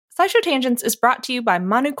SciShow Tangents is brought to you by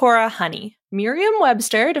Manukora Honey.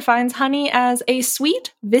 Merriam-Webster defines honey as a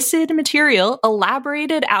sweet, viscid material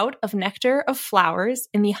elaborated out of nectar of flowers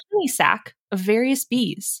in the honey sac of various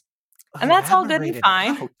bees. And that's all good and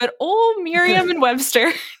fine, but old Merriam and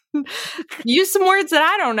Webster used some words that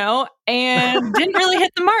I don't know and didn't really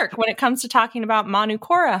hit the mark when it comes to talking about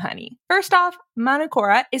Manukora honey. First off,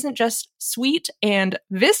 Manukora isn't just sweet and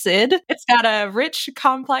viscid. It's got a rich,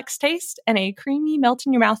 complex taste and a creamy,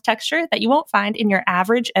 melt-in-your-mouth texture that you won't find in your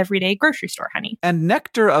average, everyday grocery store honey. And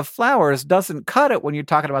nectar of flowers doesn't cut it when you're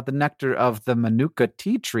talking about the nectar of the Manuka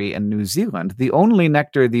tea tree in New Zealand, the only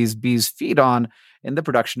nectar these bees feed on in the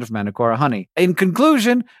production of Manukora honey. In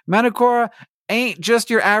conclusion, Manukora ain't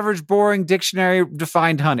just your average boring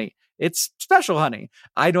dictionary-defined honey. It's special honey.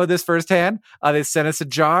 I know this firsthand. They sent us a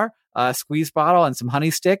jar, a squeeze bottle, and some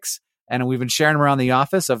honey sticks, and we've been sharing them around the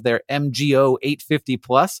office of their MGO 850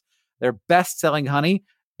 Plus, their best-selling honey.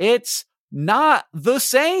 It's not the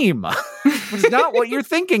same. It's not what you're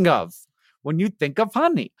thinking of when you think of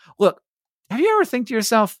honey. Look, have you ever think to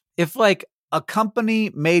yourself, if like a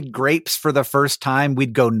company made grapes for the first time,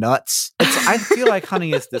 we'd go nuts? I feel like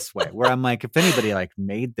honey is this way, where I'm like, if anybody like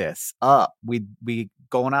made this up, we'd be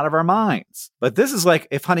going out of our minds. But this is like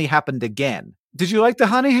if honey happened again. Did you like the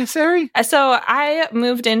honey, Sari? So I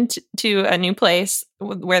moved into a new place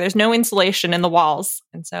where there's no insulation in the walls.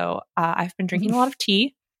 And so I've been drinking a lot of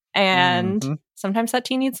tea. And sometimes that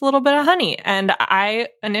tea needs a little bit of honey. And I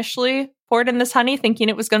initially poured in this honey thinking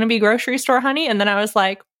it was going to be grocery store honey. And then I was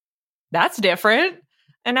like, that's different.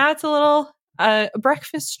 And now it's a little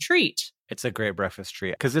breakfast treat. It's a great breakfast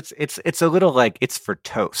treat because it's a little like it's for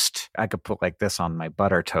toast. I could put like this on my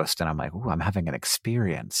butter toast and I'm like, ooh, I'm having an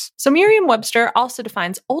experience. So Merriam-Webster also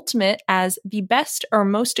defines ultimate as the best or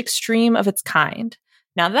most extreme of its kind.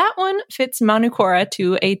 Now that one fits Manukora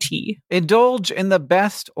to a T. Indulge in the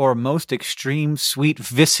best or most extreme sweet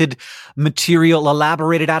viscid material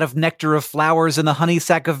elaborated out of nectar of flowers in the honey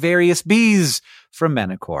sac of various bees from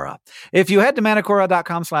Manukora. If you head to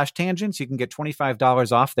manukora.com/tangents, you can get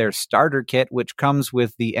 $25 off their starter kit, which comes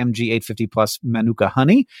with the MG 850 Plus Manuka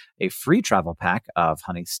honey, a free travel pack of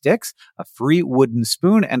honey sticks, a free wooden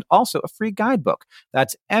spoon, and also a free guidebook.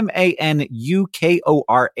 That's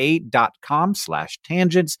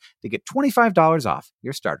manukora.com/tangents to get $25 off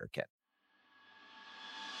your starter kit.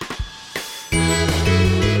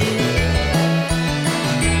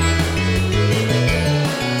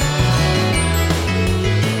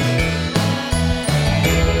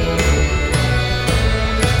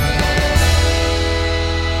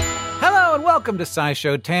 Welcome to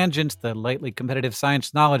SciShow Tangents, the lightly competitive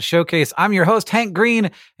science knowledge showcase. I'm your host, Hank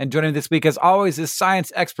Green, and joining me this week, as always, is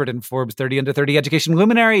science expert and Forbes 30 Under 30 education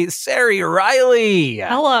luminary, Sari Riley.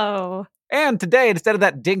 Hello. And today, instead of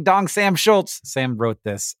that ding-dong Sam Schultz, Sam wrote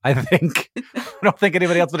this, I think. I don't think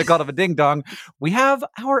anybody else would have called him a ding-dong. We have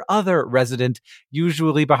our other resident,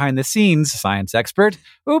 usually behind the scenes, science expert.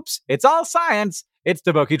 Oops, it's all science. It's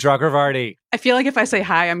Deboki Chakravarty. I feel like if I say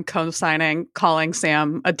hi, I'm co-signing calling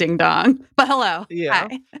Sam a ding-dong. But hello. Yeah.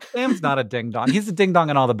 Hi. Sam's not a ding-dong. He's a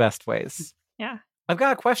ding-dong in all the best ways. Yeah. I've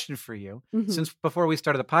got a question for you. Mm-hmm. Since before we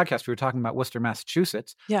started the podcast, we were talking about Worcester,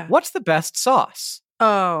 Massachusetts. Yeah. What's the best sauce?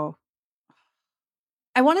 Oh.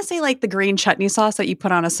 I want to say like the green chutney sauce that you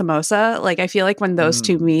put on a samosa. Like I feel like when those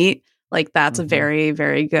two meet, like that's a very,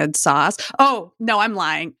 very good sauce. Oh, no, I'm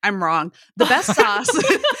lying. I'm wrong. The best sauce,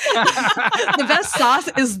 the best sauce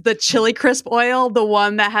is the chili crisp oil, the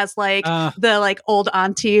one that has like the like old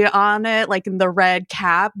auntie on it, like in the red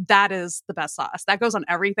cap. That is the best sauce. That goes on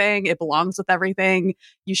everything. It belongs with everything.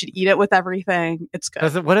 You should eat it with everything. It's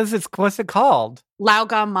good. What's it called?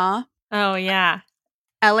 Laoganma. Oh, yeah.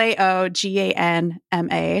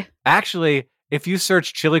 Laoganma. Actually, if you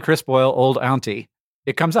search chili crisp oil old auntie,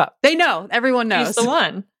 it comes up. They know. Everyone knows. He's the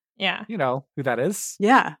one. Yeah. You know who that is.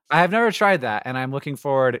 Yeah. I have never tried that, and I'm looking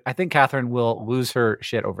forward. I think Catherine will lose her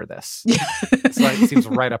shit over this. Yeah. It's like, it seems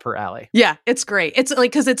right up her alley. Yeah, it's great. It's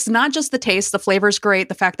like, because it's not just the taste, the flavor's great.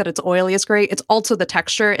 The fact that it's oily is great. It's also the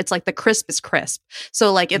texture. It's like the crisp is crisp.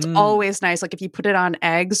 So like, it's always nice. Like if you put it on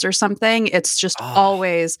eggs or something, it's just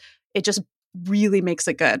always, it just really makes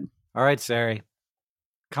it good. All right, Sari.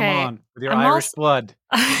 Come on with your I'm Irish blood.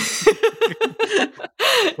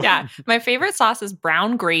 Yeah, my favorite sauce is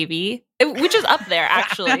brown gravy, which is up there,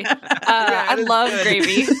 actually. I love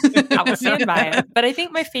gravy. I will stand by it. But I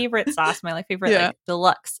think my favorite sauce, my favorite like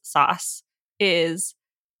deluxe sauce is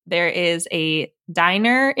there is a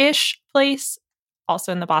diner-ish place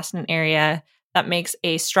also in the Boston area that makes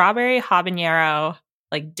a strawberry habanero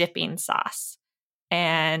like dipping sauce.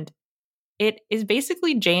 And it is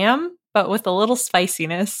basically jam but with a little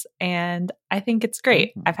spiciness. And I think it's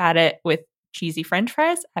great. I've had it with cheesy French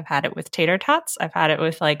fries. I've had it with tater tots. I've had it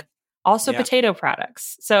with like also potato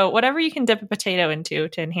products. So whatever you can dip a potato into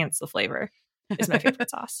to enhance the flavor is my favorite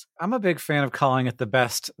sauce. I'm a big fan of calling it the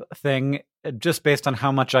best thing just based on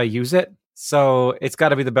how much I use it. So it's got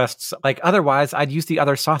to be the best. Like otherwise, I'd use the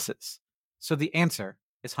other sauces. So the answer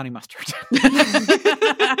is honey mustard.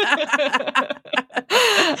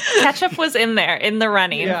 Ketchup was in there in the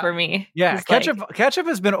running for me. Yeah, ketchup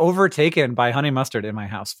has been overtaken by honey mustard in my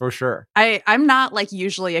house for sure. I'm not like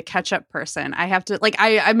usually a ketchup person. I have to like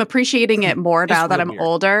I'm appreciating it more now that I'm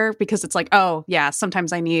older because it's like, oh yeah,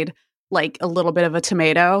 sometimes I need like a little bit of a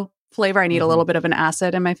tomato flavor. I need a little bit of an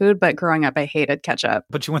acid in my food, but growing up I hated ketchup.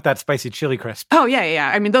 But you want that spicy chili crisp. Oh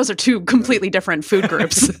yeah. I mean, those are two completely different food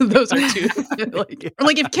groups. Those are two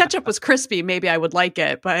like if ketchup was crispy, maybe I would like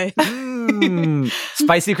it, but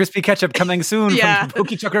spicy crispy ketchup coming soon from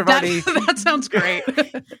Pookie Chakravarti. That sounds great.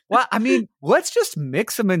 Well, I mean, let's just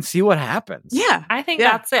mix them and see what happens. Yeah. I think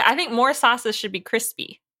that's it. I think more sauces should be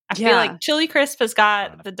crispy. I feel like chili crisp has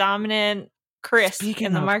got the dominant crisp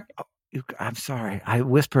in the market. I'm sorry. I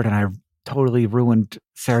whispered and I totally ruined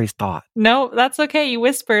Sari's thought. No, that's okay. You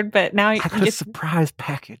whispered, but now I got a surprise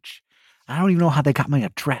package. I don't even know how they got my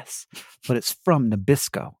address, but it's from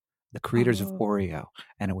Nabisco, the creators of Oreo.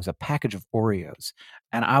 And it was a package of Oreos.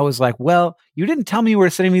 And I was like, well, you didn't tell me you were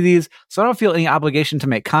sending me these, so I don't feel any obligation to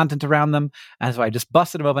make content around them. And so I just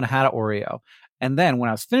busted them open and had an Oreo. And then when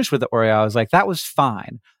I was finished with the Oreo, I was like, that was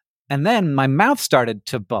fine. And then my mouth started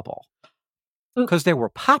to bubble. Because there were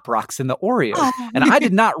Pop Rocks in the Oreo, and I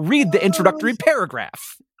did not read the introductory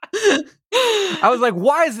paragraph. I was like,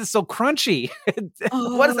 why is this so crunchy?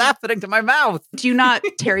 What is happening to my mouth? Do you not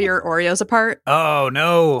tear your Oreos apart? Oh,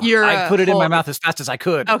 no. I put it in my mouth as fast as I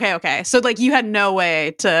could. Okay. So like you had no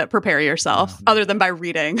way to prepare yourself other than by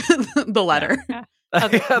reading the letter. Yeah.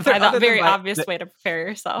 A very obvious way to prepare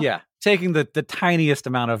yourself. Yeah. Taking the tiniest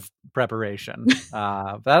amount of preparation.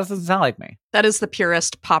 That doesn't sound like me. That is the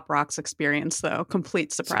purest Pop Rocks experience, though.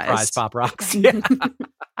 Complete surprise. Surprise Pop Rocks. Yeah.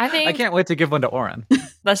 I can't wait to give one to Oren.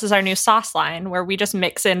 This is our new sauce line where we just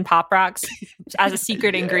mix in Pop Rocks as a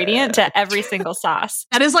secret ingredient to every single sauce.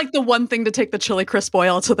 That is like the one thing to take the chili crisp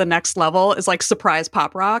oil to the next level is like surprise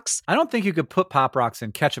Pop Rocks. I don't think you could put Pop Rocks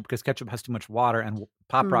in ketchup because ketchup has too much water and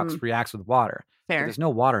Pop Rocks reacts with water. Fair. There's no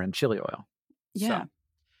water in chili oil. Yeah. So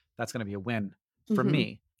that's going to be a win for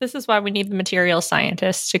me. This is why we need the material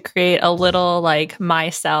scientists to create a little like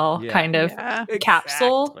micelle kind of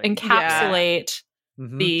capsule, encapsulate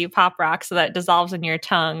the Pop Rock so that it dissolves in your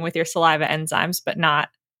tongue with your saliva enzymes, but not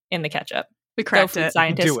in the ketchup. We cracked it.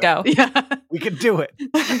 Scientists, go. Yeah. We could do it.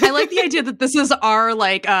 I like the idea that this is our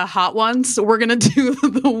like hot ones. We're going to do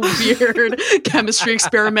the weird chemistry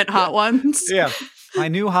experiment hot ones. Yeah. My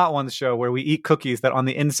new Hot Ones show where we eat cookies that on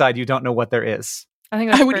the inside you don't know what there is. I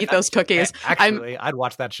think I would eat those cookies. Actually, I'd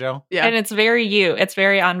watch that show. Yeah. And it's very you. It's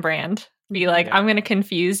very on brand. Be like, I'm going to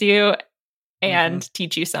confuse you and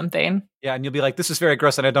teach you something. Yeah, and you'll be like, this is very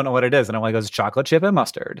gross and I don't know what it is. And I'm like, it's chocolate chip and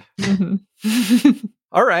mustard.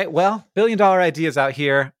 All right, well, $1 billion ideas out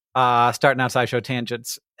here. Starting out SciShow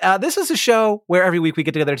Tangents. This is a show where every week we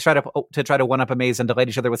get together to try to one-up, amaze, and delight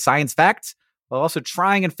each other with science facts, while also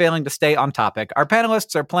trying and failing to stay on topic. Our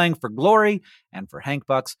panelists are playing for glory and for Hank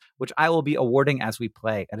Bucks, which I will be awarding as we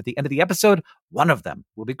play. And at the end of the episode, one of them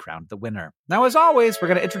will be crowned the winner. Now, as always, we're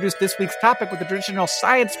going to introduce this week's topic with the traditional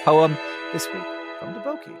science poem, this week from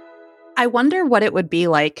Deboki. I wonder what it would be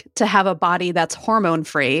like to have a body that's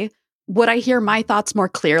hormone-free. Would I hear my thoughts more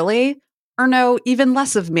clearly? Or know even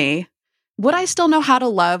less of me? Would I still know how to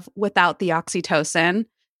love without the oxytocin?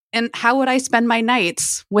 And how would I spend my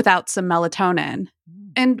nights without some melatonin?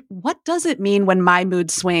 And what does it mean when my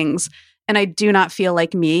mood swings and I do not feel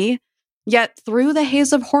like me? Yet through the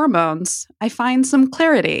haze of hormones, I find some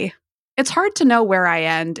clarity. It's hard to know where I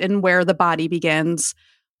end and where the body begins,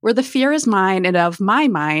 where the fear is mine and of my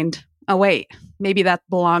mind. Oh, wait, maybe that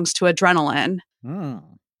belongs to adrenaline.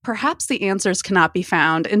 Perhaps the answers cannot be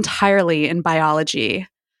found entirely in biology.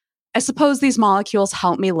 I suppose these molecules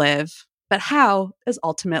help me live. But how is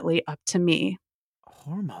ultimately up to me.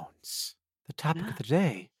 Hormones. The topic of the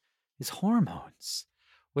day is hormones,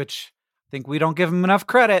 which I think we don't give them enough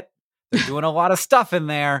credit. They're doing a lot of stuff in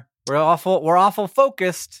there. We're awful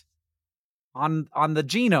focused on the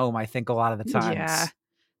genome, I think, a lot of the times. Yeah. I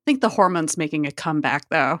think the hormones making a comeback,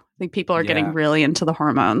 though. I think people are getting really into the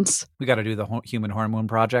hormones. We got to do the Human Hormone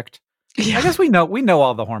Project. Yeah. I guess we know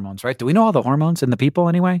all the hormones, right? Do we know all the hormones in the people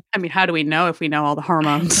anyway? I mean, how do we know if we know all the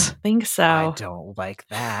hormones? I don't think so. I don't like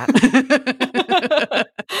that.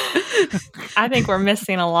 I think we're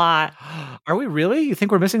missing a lot. Are we really? You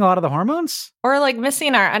think we're missing a lot of the hormones? Or like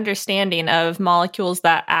missing our understanding of molecules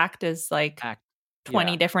that act as like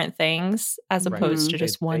 20 Yeah. different things as Right. opposed to They-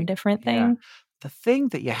 just one they- different yeah. thing. The thing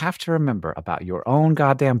that you have to remember about your own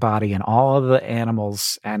goddamn body and all of the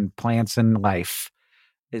animals and plants and life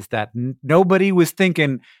is that nobody was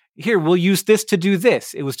thinking, here, we'll use this to do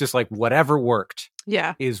this. It was just like whatever worked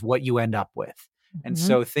Yeah. is what you end up with. And Mhm.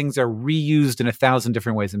 so things are reused in 1,000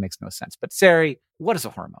 different ways. It makes no sense. But Sari, what is a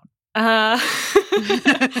hormone?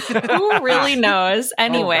 Who really knows?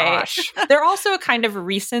 Anyway, Oh, gosh. they're also a kind of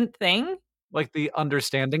recent thing. Like the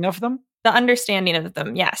understanding of them? The understanding of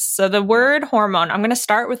them, yes. So the word hormone, I'm going to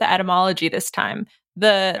start with the etymology this time.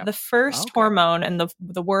 The first Okay. hormone and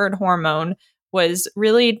the word hormone was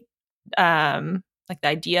really like the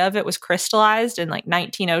idea of it was crystallized in like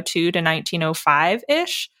 1902 to 1905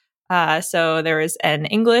 ish. So there was an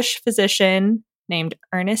English physician named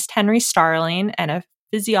Ernest Henry Starling and a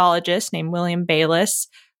physiologist named William Bayliss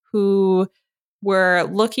who were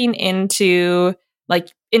looking into like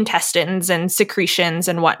intestines and secretions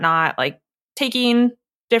and whatnot, like taking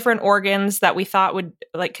different organs that we thought would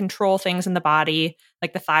like control things in the body,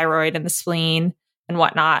 like the thyroid and the spleen and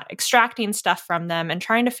whatnot, extracting stuff from them and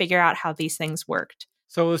trying to figure out how these things worked.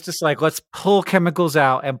 So it was just like, let's pull chemicals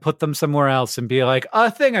out and put them somewhere else and be like, a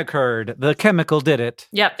thing occurred. The chemical did it.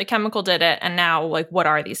 Yep, the chemical did it. And now, like, what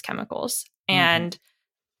are these chemicals? Mhm. And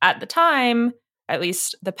at the time, at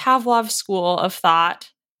least the Pavlov school of thought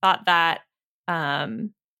that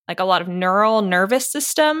like a lot of nervous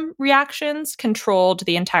system reactions controlled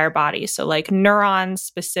the entire body. So like neurons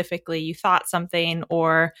specifically, you thought something,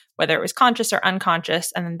 or whether it was conscious or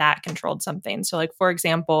unconscious, and then that controlled something. So like, for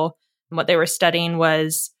example, what they were studying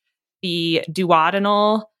was the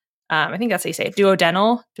duodenal, I think that's how you say it,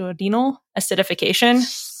 duodenal acidification.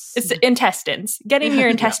 It's intestines. Getting your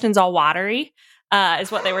intestines all watery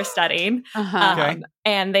is what they were studying. Uh-huh. Okay.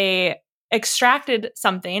 And they extracted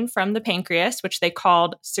something from the pancreas, which they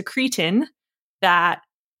called secretin, that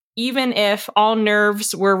even if all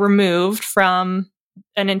nerves were removed from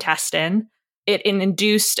an intestine, it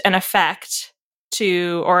induced an effect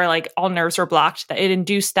to, or like all nerves were blocked, that it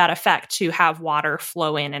induced that effect to have water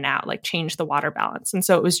flow in and out, like change the water balance. And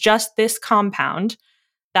so it was just this compound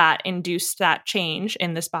that induced that change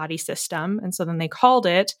in this body system. And so then they called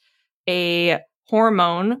it a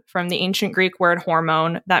hormone, from the ancient Greek word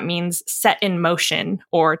hormone, that means set in motion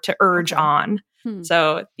or to urge on.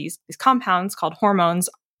 So these compounds called hormones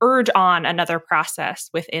urge on another process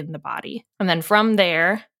within the body. And then from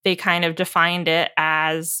there, they kind of defined it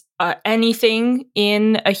as anything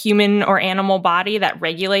in a human or animal body that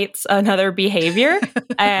regulates another behavior.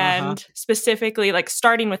 And specifically, like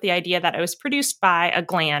starting with the idea that it was produced by a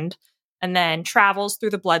gland and then travels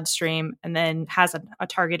through the bloodstream and then has a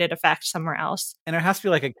targeted effect somewhere else. And it has to be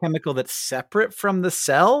like a chemical that's separate from the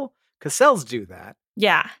cell, because cells do that.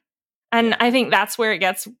 Yeah. And I think that's where it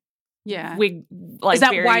gets Yeah. like, is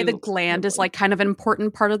that very why the gland is like kind of an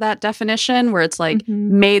important part of that definition, where it's like Mhm.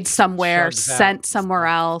 made somewhere, Shugs out sent somewhere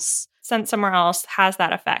else? sent somewhere else has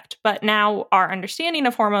that effect. But now our understanding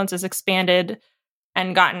of hormones is expanded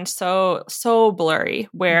and gotten so blurry,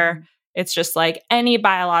 where it's just like any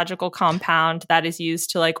biological compound that is used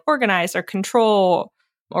to like organize or control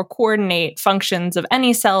or coordinate functions of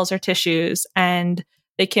any cells or tissues. And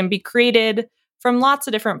they can be created from lots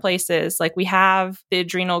of different places. Like we have the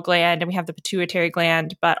adrenal gland and we have the pituitary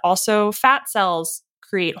gland, but also fat cells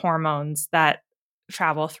create hormones that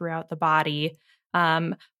travel throughout the body.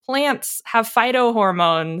 Plants have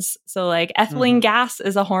phytohormones. So like ethylene gas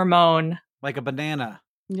is a hormone. Like a banana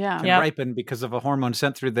Yeah. can Yep. ripen because of a hormone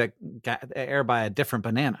sent through the air by a different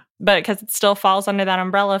banana. But because it still falls under that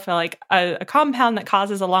umbrella for like a compound that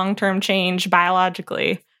causes a long-term change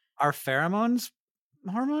biologically. Are pheromones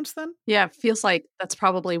hormones then? Yeah. It feels like that's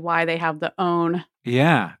probably why they have the own.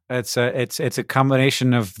 Yeah, it's a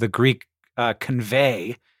combination of the Greek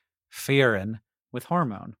convey, pheron, with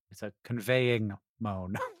hormone. It's a conveying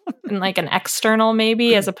moan. And like an external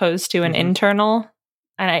maybe as opposed to an Mhm. internal.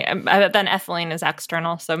 And then ethylene is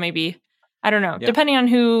external. So maybe, I don't know, Yeah. depending on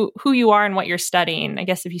who you are and what you're studying. I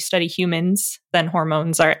guess if you study humans, then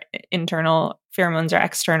hormones are internal, pheromones are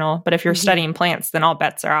external. But if you're Mhm. studying plants, then all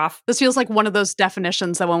bets are off. This feels like one of those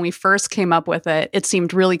definitions that when we first came up with it, it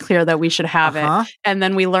seemed really clear that we should have Uh-huh. it. And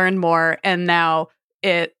then we learned more, and now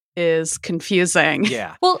it is confusing.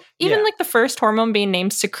 Yeah. Well, even Yeah. like the first hormone being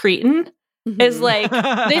named secretin is Mhm. like,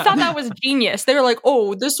 they thought that was genius. They were like,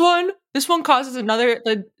 oh, this one causes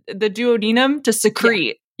the duodenum to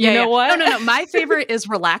secrete. You know what? No. My favorite is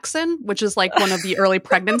relaxin, which is like one of the early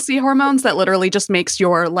pregnancy hormones that literally just makes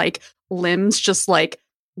your like limbs just like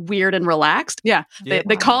weird and relaxed. Yeah. They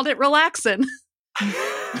called it relaxin'.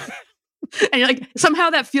 And you're like,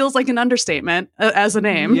 somehow that feels like an understatement as a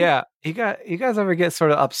name. Yeah. You guys ever get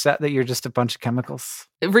sort of upset that you're just a bunch of chemicals?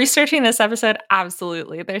 Researching this episode,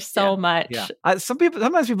 absolutely. There's so much. Yeah.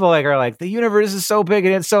 Sometimes people are like, the universe is so big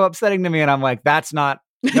and it's so upsetting to me. And I'm like,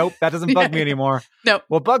 nope, that doesn't bug me anymore. Nope.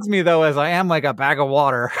 What bugs me though is I am like a bag of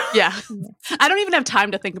water. Yeah. I don't even have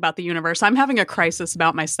time to think about the universe. I'm having a crisis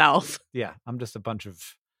about myself. Yeah. I'm just a bunch of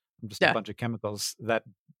chemicals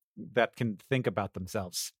that can think about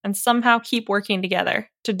themselves and somehow keep working together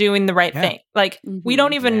to doing the right thing. Like we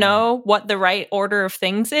don't even know what the right order of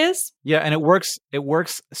things is. Yeah, and it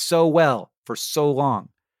works so well for so long.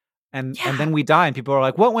 And then we die and people are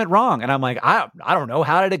like, what went wrong? And I'm like, I don't know,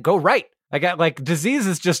 how did it go right? Like disease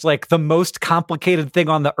is just like the most complicated thing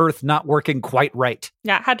on the earth not working quite right.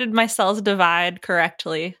 Yeah, how did my cells divide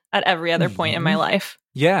correctly at every other point in my life?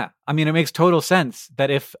 Yeah, I mean, it makes total sense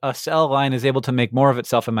that if a cell line is able to make more of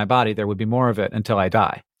itself in my body, there would be more of it until I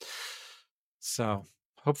die. So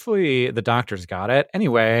hopefully the doctors got it.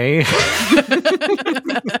 Anyway.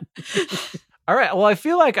 All right. Well, I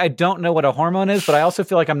feel like I don't know what a hormone is, but I also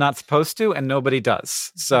feel like I'm not supposed to, and nobody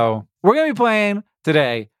does. So we're going to be playing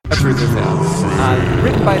today a Truth or Fail,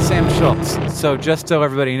 written by Sam Schultz. So just so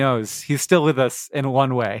everybody knows, he's still with us in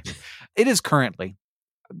one way. It is currently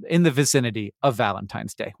in the vicinity of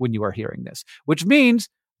Valentine's Day when you are hearing this, which means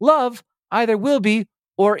love either will be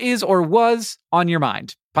or is or was on your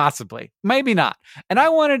mind. Possibly. Maybe not. And I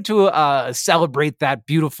wanted to celebrate that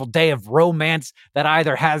beautiful day of romance that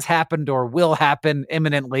either has happened or will happen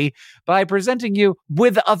imminently by presenting you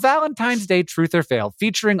with a Valentine's Day Truth or Fail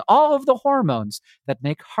featuring all of the hormones that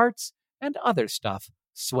make hearts and other stuff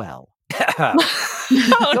swell.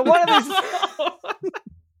 So one of these...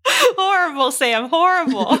 Horrible, Sam.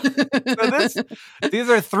 Horrible. So these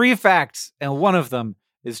are 3 facts, and one of them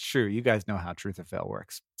is true. You guys know how Truth or Fail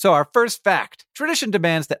works. So our first fact. Tradition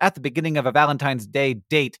demands that at the beginning of a Valentine's Day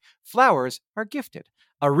date, flowers are gifted.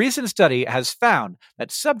 A recent study has found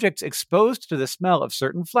that subjects exposed to the smell of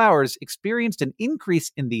certain flowers experienced an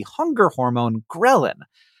increase in the hunger hormone ghrelin.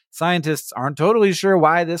 Scientists aren't totally sure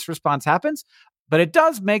why this response happens, but it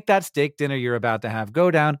does make that steak dinner you're about to have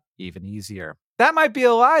go down even easier. That might be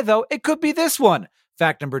a lie, though. It could be this one.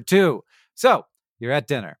 Fact number 2. So, you're at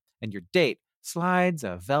dinner, and your date slides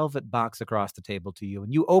a velvet box across the table to you,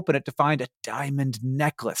 and you open it to find a diamond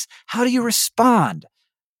necklace. How do you respond?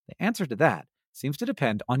 The answer to that seems to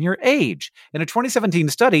depend on your age. In a 2017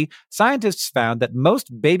 study, scientists found that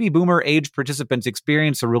most baby boomer age participants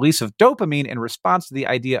experience a release of dopamine in response to the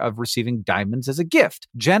idea of receiving diamonds as a gift.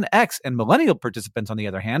 Gen X and millennial participants, on the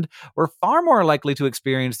other hand, were far more likely to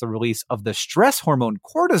experience the release of the stress hormone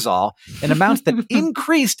cortisol in amounts that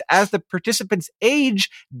increased as the participants' age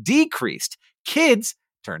decreased. Kids,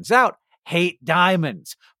 turns out, hate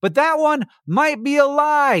diamonds. But that one might be a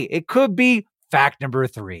lie. It could be fact number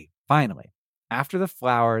 3. Finally, after the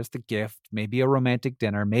flowers, the gift, maybe a romantic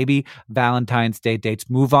dinner, maybe Valentine's Day dates,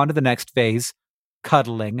 move on to the next phase,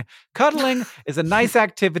 cuddling. Cuddling is a nice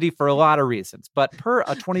activity for a lot of reasons, but per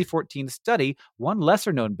a 2014 study, one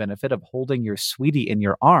lesser-known benefit of holding your sweetie in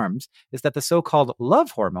your arms is that the so-called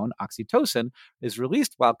love hormone, oxytocin, is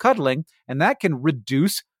released while cuddling, and that can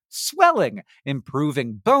reduce swelling,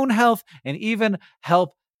 improving bone health, and even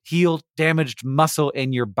help heal damaged muscle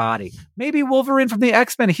in your body. Maybe Wolverine from the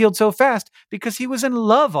X-Men healed so fast because he was in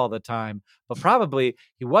love all the time, but probably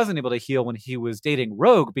he wasn't able to heal when he was dating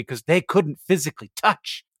Rogue because they couldn't physically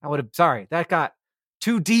touch. That got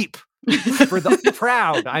too deep for the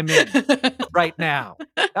crowd I'm in right now.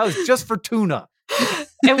 That was just for Tuna.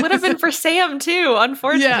 It would have been for Sam too,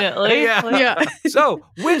 unfortunately. Yeah. So,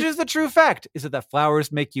 which is the true fact? Is it that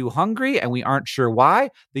flowers make you hungry and we aren't sure why?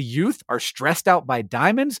 The youth are stressed out by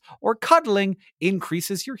diamonds, or cuddling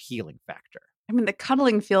increases your healing factor? I mean, the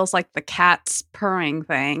cuddling feels like the cat's purring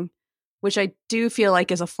thing, which I do feel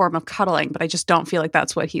like is a form of cuddling, but I just don't feel like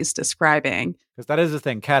that's what he's describing. Because that is the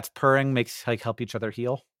thing. Cats purring makes help each other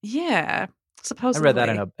heal. Yeah, supposedly. I read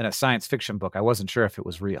that in a science fiction book. I wasn't sure if it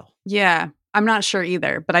was real. Yeah. I'm not sure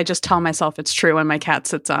either, but I just tell myself it's true when my cat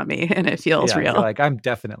sits on me and it feels real. Like I'm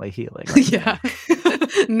definitely healing. Yeah.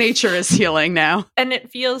 Nature is healing now. And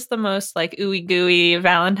it feels the most like ooey gooey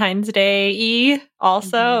Valentine's Day-y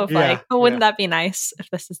also. Wouldn't that be nice if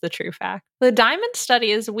this is the true fact? The diamond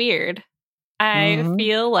study is weird. I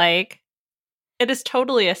feel like it is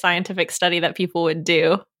totally a scientific study that people would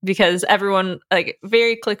do because everyone, like,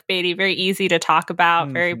 very clickbaity, very easy to talk about,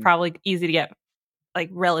 very probably easy to get, like,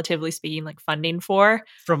 relatively speaking, like funding for.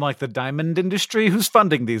 From like the diamond industry, who's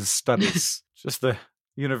funding these studies? Just the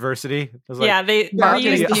University. It was Yeah, they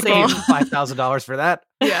marketing reuse the people. same. $5,000 for that.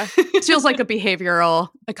 Yeah. It feels like a behavioral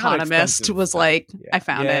economist expensive was stuff. like, Yeah. I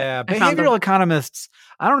found Yeah, it. I found behavioral economists,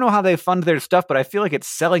 I don't know how they fund their stuff, but I feel like it's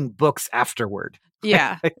selling books afterward.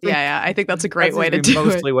 Yeah. I think Yeah. I think that's a great that way to seems to do be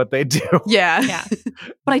it. mostly what they do. Yeah. Yeah.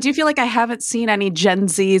 But I do feel like I haven't seen any Gen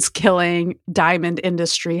Zs killing diamond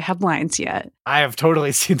industry headlines yet. I have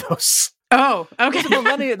totally seen those. Oh,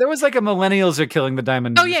 okay. There was like a millennials are killing the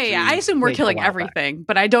diamond Oh, yeah. industry I assume we're take a killing while back. everything,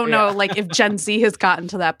 but I don't know Yeah. like if Gen Z has gotten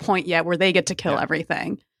to that point yet where they get to kill Yeah.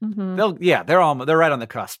 everything. Mhm. They're right on the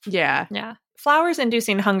cusp. Yeah. Yeah. Flowers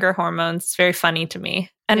inducing hunger hormones is very funny to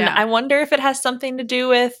me. And Yeah. I wonder if it has something to do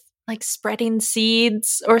with like spreading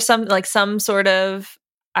seeds or some sort of,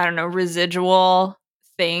 I don't know, residual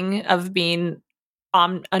thing of being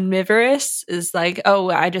omnivorous is like, oh,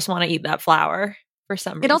 I just want to eat that flower for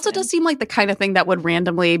some reason. It also does seem like the kind of thing that would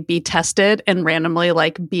randomly be tested and randomly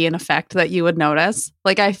like be an effect that you would notice.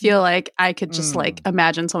 Like I feel like I could just like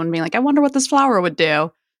imagine someone being like, I wonder what this flower would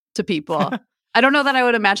do to people. I don't know that I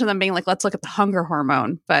would imagine them being like, let's look at the hunger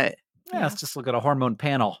hormone, but Yeah, let's just look at a hormone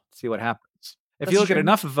panel, see what happens. If That's you look true. at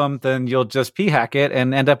enough of them, then you'll just p-hack it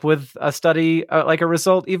and end up with a study, like a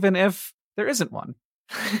result, even if there isn't one.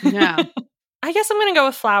 yeah. I guess I'm going to go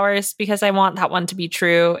with flowers because I want that one to be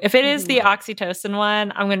true. If it is the Mhm. oxytocin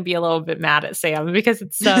one, I'm going to be a little bit mad at Sam because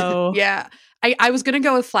it's so... Yeah. I was going to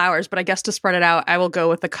go with flowers, but I guess to spread it out, I will go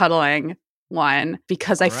with the cuddling one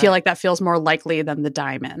because I All feel right. like that feels more likely than the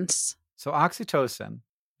diamonds. So oxytocin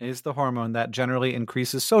is the hormone that generally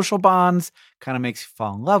increases social bonds, kind of makes you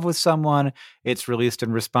fall in love with someone. It's released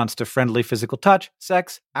in response to friendly physical touch,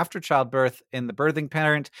 sex, after childbirth, in the birthing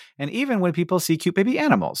parent, and even when people see cute baby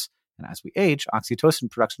animals. And as we age, oxytocin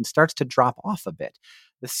production starts to drop off a bit.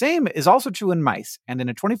 The same is also true in mice, and in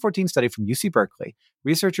a 2014 study from UC Berkeley,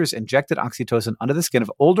 researchers injected oxytocin under the skin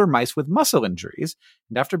of older mice with muscle injuries,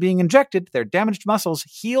 and after being injected, their damaged muscles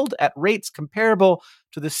healed at rates comparable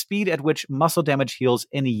to the speed at which muscle damage heals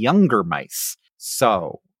in younger mice.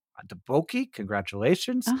 So, Deboki,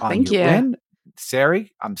 congratulations Oh, on thank your you. win.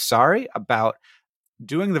 Sari, I'm sorry about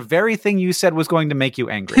doing the very thing you said was going to make you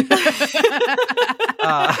angry.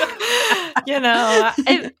 You know,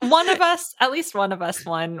 at least one of us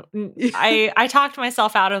won. I talked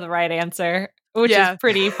myself out of the right answer, which Yeah. is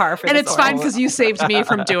pretty par for And the it's fine course. because you saved me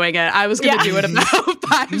from doing it. I was going to Yeah. do it about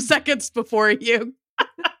 5 seconds before you.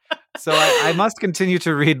 So I must continue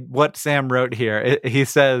to read what Sam wrote here. He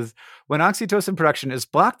says, when oxytocin production is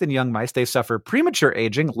blocked in young mice, they suffer premature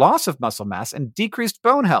aging, loss of muscle mass, and decreased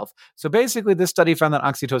bone health. So basically, this study found that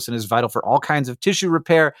oxytocin is vital for all kinds of tissue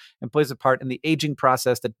repair and plays a part in the aging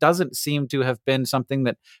process that doesn't seem to have been something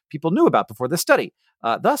that people knew about before the study.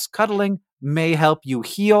 Thus, cuddling may help you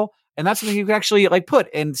heal. And that's something you can actually like put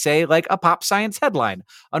in, say, like a pop science headline.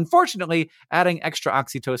 Unfortunately, adding extra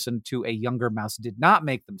oxytocin to a younger mouse did not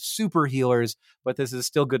make them super healers, but this is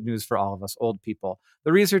still good news for all of us old people.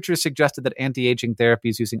 The researchers suggested that anti-aging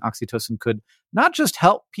therapies using oxytocin could not just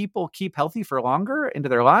help people keep healthy for longer into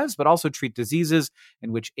their lives, but also treat diseases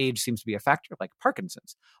in which age seems to be a factor, like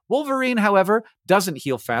Parkinson's. Wolverine, however, doesn't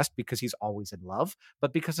heal fast because he's always in love,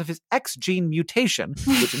 but because of his X gene mutation,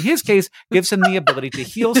 which in his case gives him the ability to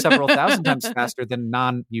heal several thousand times faster than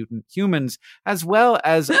non-mutant humans, as well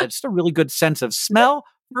as just a really good sense of smell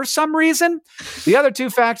for some reason. The other two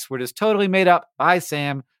facts were just totally made up by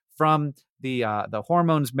Sam from the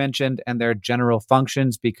hormones mentioned and their general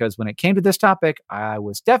functions, because when it came to this topic, I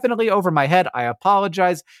was definitely over my head. I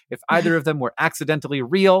apologize if either of them were accidentally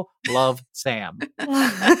real. Love, Sam.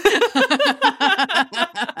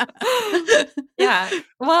 Yeah.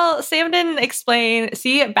 Well, Sam didn't explain.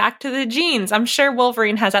 See, back to the genes. I'm sure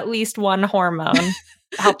Wolverine has at least one hormone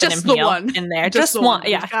helping Just him the heal one. in there. Just Just the one. one.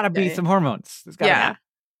 Yeah. There's got to be Yeah. some hormones. There's gotta Yeah. be.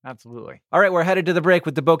 Absolutely. All right, we're headed to the break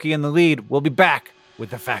with Deboki in the lead. We'll be back with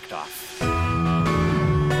the Fact Off.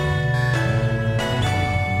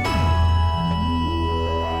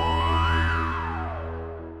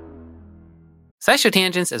 SciShow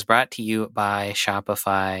Tangents is brought to you by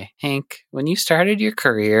Shopify. Hank, when you started your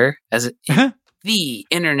career as the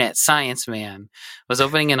internet science man, was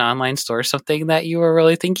opening an online store something that you were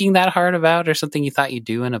really thinking that hard about, or something you thought you'd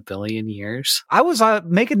do in a billion years? I was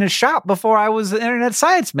making a shop before I was the internet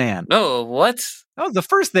science man. Oh, what? That was the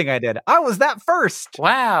first thing I did. I was that first.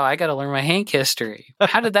 Wow, I got to learn my Hank history.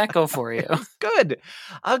 How did that go for you? Good.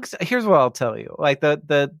 Here's what I'll tell you. Like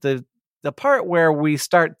the part where we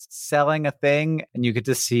start selling a thing and you get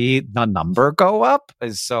to see the number go up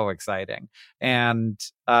is so exciting. And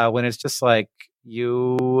when it's just like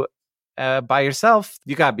you by yourself,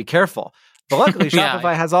 you got to be careful. But luckily, Yeah.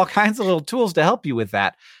 Shopify has all kinds of little tools to help you with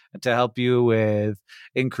that. to help you with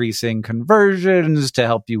increasing conversions, to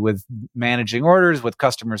help you with managing orders, with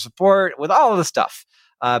customer support, with all of the stuff.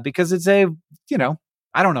 Because it's a,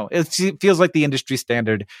 I don't know, it feels like the industry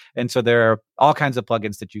standard. And so there are all kinds of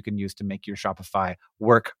plugins that you can use to make your Shopify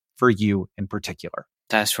work for you in particular.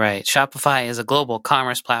 That's right. Shopify is a global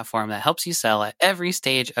commerce platform that helps you sell at every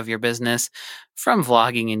stage of your business, from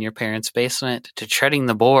vlogging in your parents' basement to treading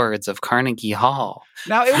the boards of Carnegie Hall.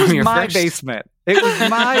 Now, it was my basement. It was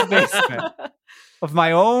my basement of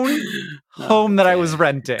my own home that I was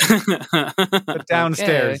renting the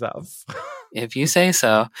downstairs of. If you say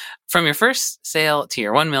so. From your first sale to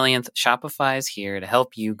your 1 millionth, Shopify is here to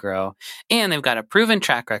help you grow. And they've got a proven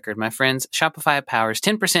track record, my friends. Shopify powers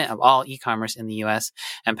 10% of all e-commerce in the US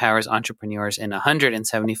and powers entrepreneurs in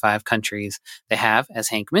 175 countries. They have, as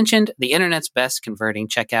Hank mentioned, the internet's best converting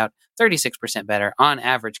checkout, 36% better on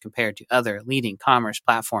average compared to other leading commerce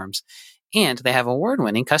platforms. And they have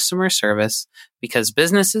award-winning customer service, because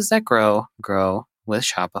businesses that grow with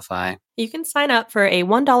Shopify. You can sign up for a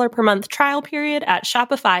 $1 per month trial period at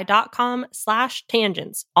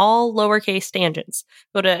shopify.com/tangents, all lowercase tangents.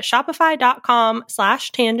 Go to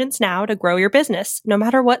shopify.com/tangents now to grow your business, no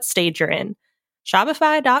matter what stage you're in.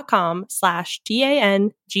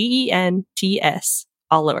 Shopify.com/TANGENTS,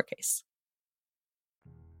 all lowercase.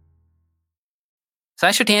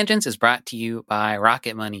 SciShow Tangents is brought to you by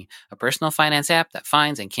Rocket Money, a personal finance app that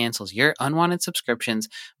finds and cancels your unwanted subscriptions,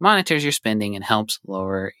 monitors your spending, and helps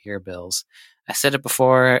lower your bills. I said it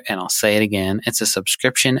before, and I'll say it again. It's a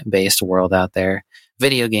subscription-based world out there.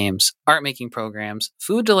 Video games, art-making programs,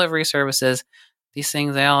 food delivery services. These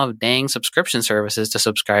things, they all have dang subscription services to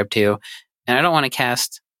subscribe to. And I don't want to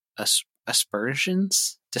cast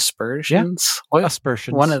aspersions? Dispersions? Yeah.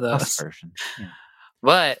 Aspersions. One of those. Aspersions. Yeah.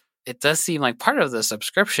 But it does seem like part of the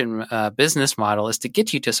subscription business model is to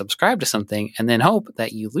get you to subscribe to something and then hope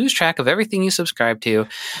that you lose track of everything you subscribe to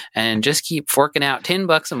and just keep forking out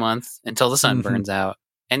 $10 a month until the sun burns out.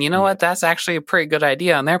 And you know what? That's actually a pretty good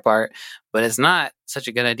idea on their part, but it's not such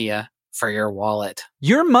a good idea for your wallet.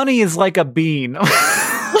 Your money is like a bean.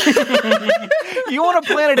 You want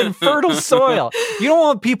to plant it in fertile soil. You don't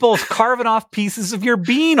want people carving off pieces of your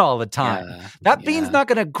bean all the time. That bean's not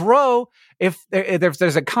going to grow if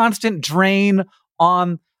there's a constant drain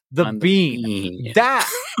on the bean. That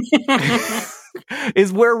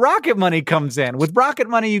is where Rocket Money comes in. With Rocket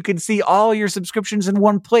Money, you can see all your subscriptions in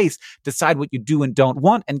one place, decide what you do and don't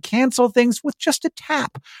want, and cancel things with just a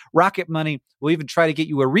tap. Rocket Money will even try to get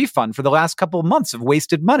you a refund for the last couple of months of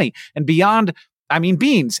wasted money. And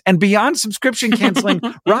beans. And beyond subscription canceling,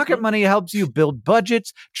 Rocket Money helps you build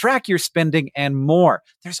budgets, track your spending, and more.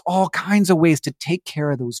 There's all kinds of ways to take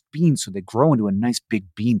care of those beans so they grow into a nice big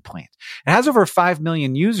bean plant. It has over 5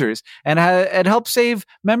 million users, and it helps save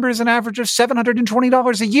members an average of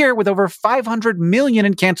 $720 a year with over 500 million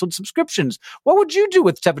in canceled subscriptions. What would you do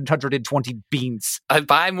with 720 beans? I'd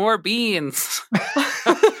buy more beans.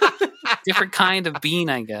 Different kind of bean,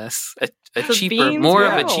 I guess. A cheaper, more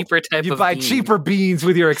of a cheaper type of bean. You buy cheaper beans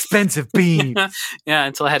with your expensive beans. Yeah,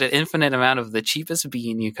 until I had an infinite amount of the cheapest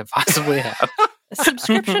bean you could possibly have.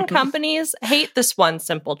 Subscription companies hate this one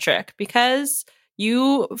simple trick because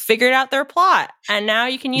you figured out their plot, and now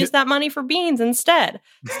you can use that money for beans instead.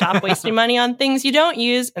 Stop wasting money on things you don't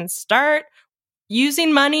use and start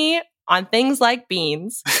using money on things like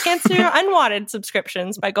beans. Cancel your unwanted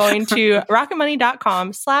subscriptions by going to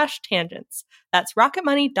rocketmoney.com/tangents. That's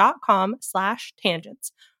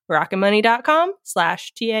rocketmoney.com/tangents.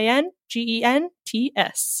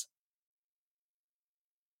 rocketmoney.com/TANGENTS.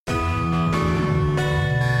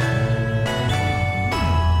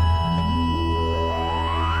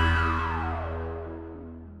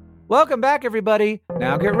 Welcome back, everybody.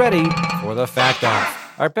 Now get ready for the Fact Off.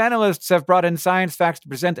 Our panelists have brought in science facts to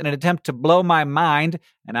present in an attempt to blow my mind,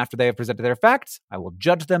 and after they have presented their facts, I will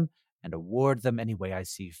judge them and award them any way I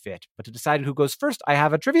see fit. But to decide who goes first, I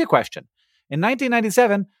have a trivia question. In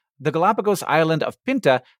 1997, the Galapagos island of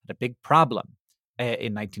Pinta had a big problem.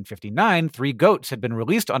 In 1959, 3 goats had been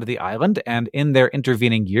released onto the island, and in their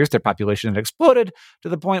intervening years, their population had exploded to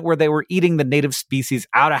the point where they were eating the native species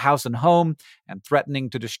out of house and home and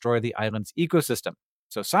threatening to destroy the island's ecosystem.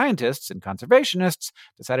 So scientists and conservationists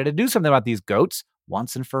decided to do something about these goats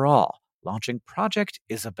once and for all, launching Project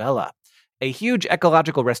Isabella, a huge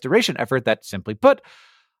ecological restoration effort that, simply put,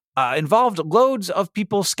 involved loads of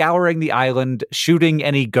people scouring the island, shooting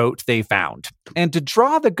any goat they found. And to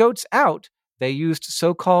draw the goats out, they used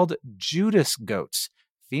so-called Judas goats,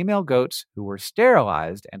 female goats who were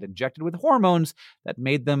sterilized and injected with hormones that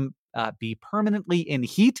made them be permanently in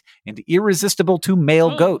heat and irresistible to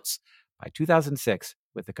male goats. By 2006,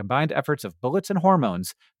 With the combined efforts of bullets and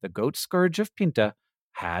hormones, the goat scourge of Pinta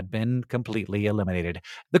had been completely eliminated.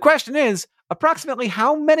 The question is, approximately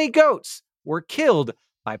how many goats were killed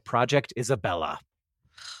by Project Isabella?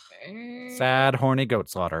 Sad, horny goat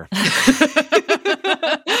slaughter.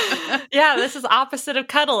 Yeah, this is opposite of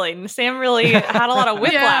cuddling. Sam really had a lot of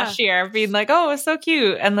whiplash here, being like, oh, it's so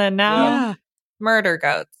cute. And then now murder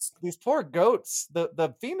goats. These poor goats,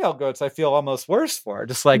 the female goats, I feel almost worse for.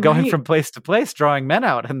 Just like going from place to place, drawing men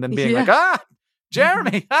out, and then being like,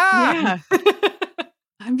 Jeremy, Yeah.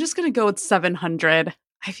 I'm just going to go with 700.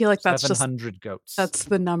 I feel like that's 700 goats. That's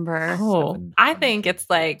the number. Oh, I think it's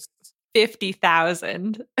like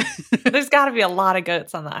 50,000. There's got to be a lot of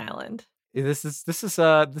goats on the island. This is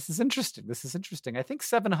interesting. This is interesting. I think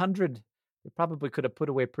 700 you probably could have put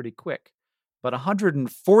away pretty quick, but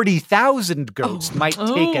 140,000 goats might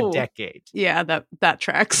take a decade. Yeah, that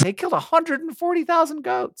tracks. They killed 140,000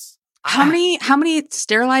 goats. How many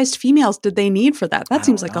sterilized females did they need for that? That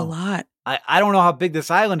seems like a lot. I don't know how big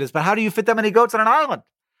this island is, but how do you fit that many goats on an island?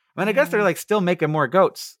 I mean, I guess they're like still making more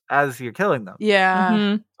goats as you're killing them. Yeah.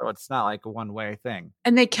 Mm-hmm. So it's not like a one-way thing.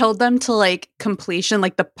 And they killed them to like completion,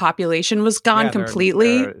 like the population was gone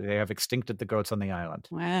completely. They have extincted the goats on the island.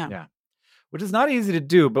 Wow. Yeah. Which is not easy to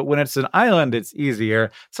do, but when it's an island, it's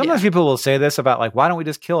easier. Sometimes people will say this about like, why don't we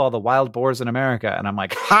just kill all the wild boars in America? And I'm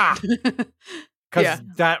like, ha!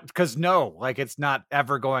 Because no, like it's not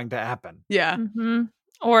ever going to happen. Yeah. Mm-hmm.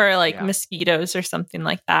 Or like mosquitoes or something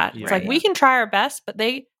like that. It's like we can try our best, but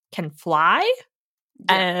they can fly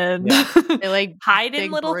and they like hide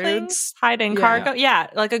in little things, hide in cargo. Yeah,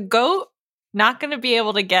 like a goat, not going to be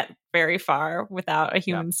able to get very far without a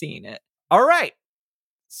human seeing it. All right.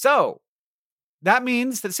 So that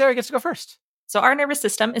means that Sarah gets to go first. So our nervous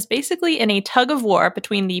system is basically in a tug of war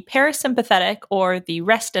between the parasympathetic or the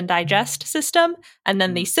rest and digest system and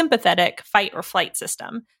then the sympathetic fight or flight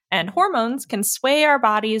system. And hormones can sway our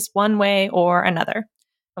bodies one way or another.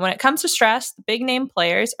 And when it comes to stress, the big name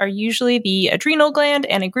players are usually the adrenal gland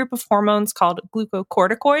and a group of hormones called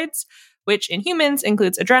glucocorticoids, which in humans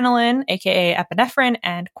includes adrenaline, aka epinephrine,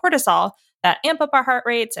 and cortisol that amp up our heart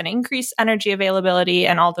rates and increase energy availability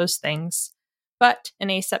and all those things. But in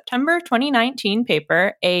a September 2019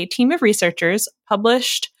 paper, a team of researchers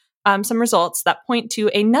published some results that point to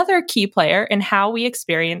another key player in how we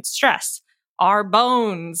experience stress, our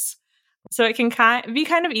bones. So it can be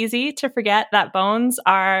kind of easy to forget that bones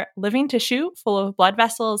are living tissue full of blood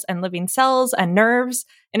vessels and living cells and nerves,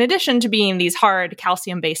 in addition to being these hard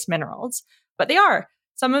calcium-based minerals. But they are.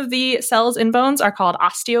 Some of the cells in bones are called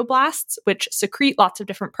osteoblasts, which secrete lots of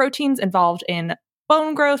different proteins involved in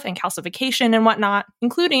bone growth and calcification and whatnot,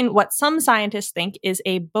 including what some scientists think is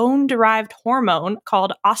a bone-derived hormone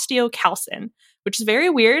called osteocalcin, which is very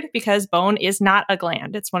weird because bone is not a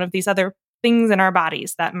gland. It's one of these other things in our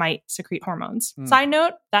bodies that might secrete hormones. Side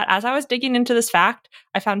note that as I was digging into this fact,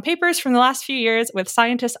 I found papers from the last few years with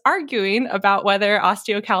scientists arguing about whether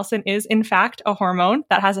osteocalcin is in fact a hormone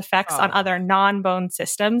that has effects on other non-bone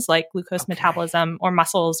systems like glucose metabolism or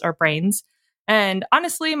muscles or brains. And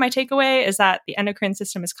honestly, my takeaway is that the endocrine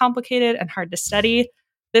system is complicated and hard to study.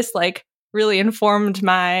 This really informed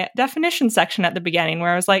my definition section at the beginning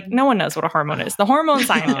where I was like, no one knows what a hormone is. The hormone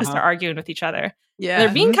scientists are arguing with each other. Yeah.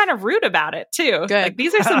 They're being kind of rude about it too. Good. Like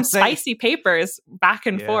these are some spicy papers back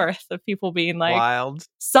and forth of people being like, wild.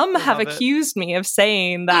 Some have accused me of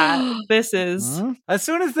saying that this is. As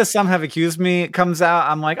soon as the some have accused me comes out,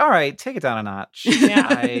 I'm like, all right, take it down a notch.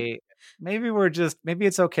 Yeah. Maybe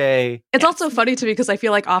it's okay. It's also funny to me because I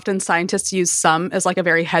feel like often scientists use some as like a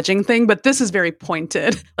very hedging thing, but this is very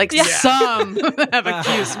pointed. Like some have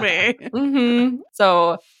accused me. Mm-hmm.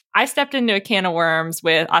 So I stepped into a can of worms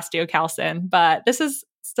with osteocalcin, but this is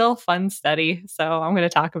still a fun study, so I'm going to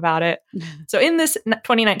talk about it. So in this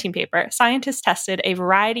 2019 paper, scientists tested a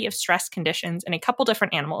variety of stress conditions in a couple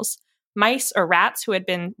different animals. Mice or rats who had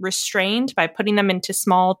been restrained by putting them into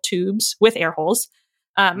small tubes with air holes.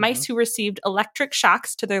 Mice who received electric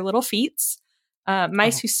shocks to their little feet,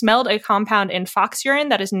 mice who smelled a compound in fox urine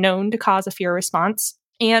that is known to cause a fear response,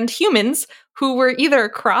 and humans who were either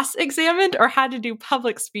cross-examined or had to do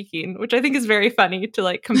public speaking, which I think is very funny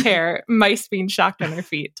to compare mice being shocked on their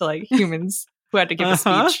feet to humans who had to give a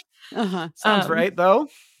speech. Sounds right, though.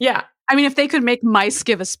 Yeah. I mean, if they could make mice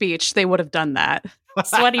give a speech, they would have done that.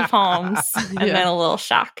 Sweaty palms and then a little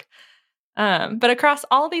shock. But across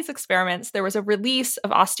all these experiments, there was a release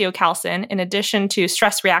of osteocalcin in addition to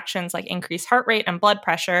stress reactions like increased heart rate and blood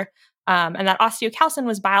pressure. And that osteocalcin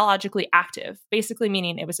was biologically active, basically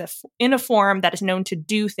meaning it was in a form that is known to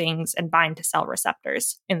do things and bind to cell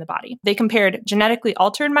receptors in the body. They compared genetically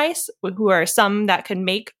altered mice, who are some that can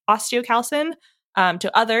make osteocalcin,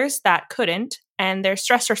 to others that couldn't, and their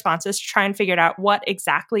stress responses to try and figure out what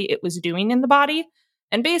exactly it was doing in the body.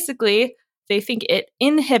 And basically, they think it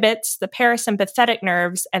inhibits the parasympathetic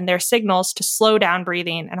nerves and their signals to slow down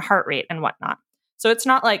breathing and heart rate and whatnot. So it's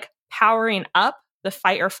not like powering up the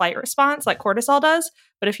fight or flight response like cortisol does.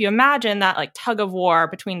 But if you imagine that like tug of war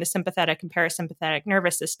between the sympathetic and parasympathetic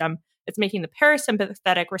nervous system, it's making the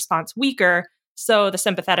parasympathetic response weaker. So the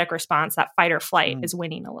sympathetic response, that fight or flight, is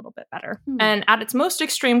winning a little bit better. And at its most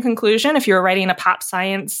extreme conclusion, if you were writing a pop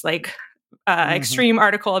science like extreme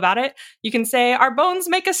article about it, you can say our bones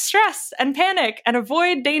make us stress and panic and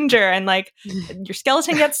avoid danger, and like your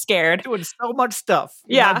skeleton gets scared. Doing so much stuff.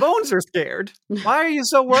 Yeah. My bones are scared. Why are you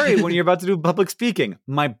so worried when you're about to do public speaking?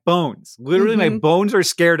 My bones. Literally, my bones are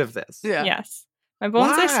scared of this. Yeah. Yes. My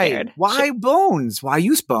bones are scared. Why bones? Why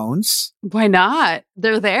use bones? Why not?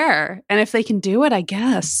 They're there. And if they can do it, I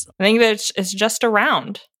guess. I think that it's just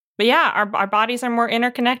around. But yeah, our bodies are more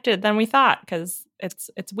interconnected than we thought, because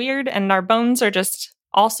it's weird, and our bones are just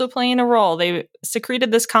also playing a role. They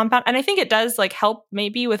secreted this compound, and I think it does like help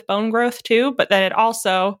maybe with bone growth too, but then it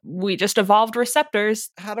also, we just evolved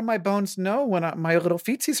receptors. How do my bones know when my little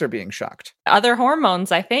feetsies are being shocked? Other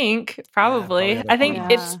hormones, I think, probably. Yeah, I think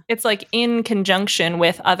hormones. it's like in conjunction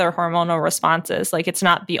with other hormonal responses. Like it's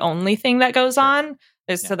not the only thing that goes on.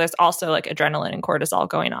 So there's also like adrenaline and cortisol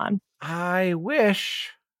going on. I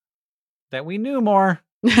wish that we knew more.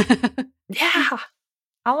 Yeah.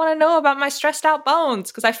 I want to know about my stressed out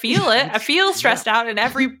bones because I feel it. I feel stressed out in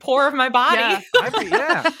every pore of my body. Now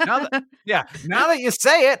that you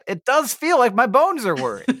say it, it does feel like my bones are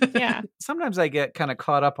worried. Yeah. Sometimes I get kind of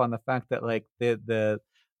caught up on the fact that like the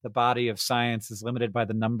body of science is limited by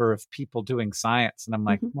the number of people doing science, and I'm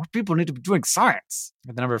like, more people need to be doing science.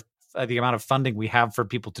 The amount of funding we have for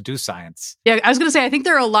people to do science. Yeah, I was going to say, I think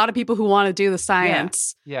there are a lot of people who want to do the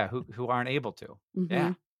science. Yeah, who aren't able to.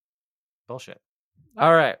 Yeah. Bullshit.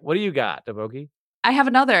 All right. What do you got, Deboki? I have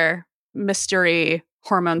another mystery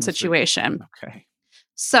hormone situation. Okay.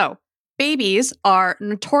 So, babies are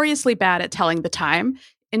notoriously bad at telling the time.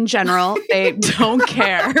 In general, they don't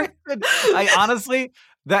care. I honestly,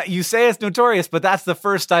 that you say it's notorious, but that's the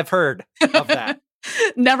first I've heard of that.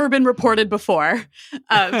 Never been reported before.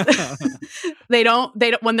 They don't,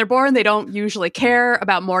 when they're born, they don't usually care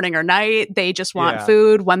about morning or night. They just want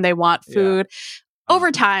food when they want food. Over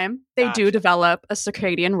time, they do develop a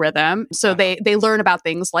circadian rhythm. So they learn about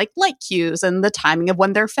things like light cues and the timing of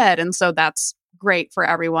when they're fed. And so that's great for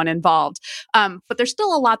everyone involved. But there's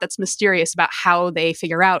still a lot that's mysterious about how they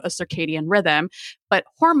figure out a circadian rhythm. But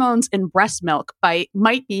hormones in breast milk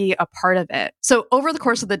might be a part of it. So over the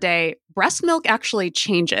course of the day, breast milk actually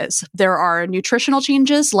changes. There are nutritional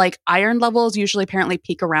changes, like iron levels usually apparently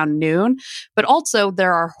peak around noon, but also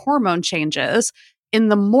there are hormone changes. In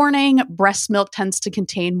the morning, breast milk tends to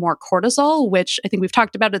contain more cortisol, which I think we've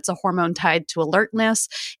talked about. It's a hormone tied to alertness.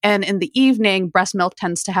 And in the evening, breast milk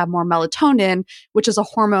tends to have more melatonin, which is a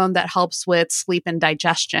hormone that helps with sleep and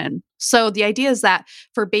digestion. So the idea is that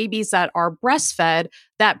for babies that are breastfed,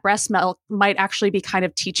 that breast milk might actually be kind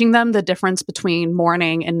of teaching them the difference between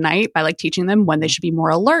morning and night by like teaching them when they should be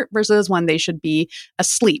more alert versus when they should be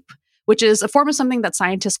asleep, which is a form of something that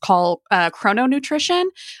scientists call chrononutrition,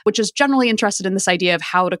 which is generally interested in this idea of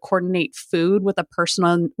how to coordinate food with a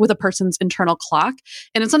person's internal clock.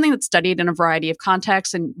 And it's something that's studied in a variety of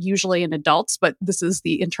contexts and usually in adults, but this is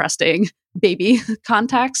the interesting baby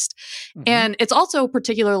context. And it's also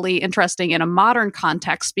particularly interesting in a modern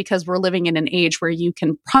context because we're living in an age where you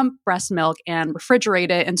can pump breast milk and refrigerate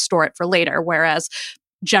it and store it for later, whereas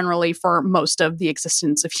generally for most of the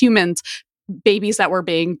existence of humans, babies that were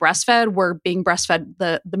being breastfed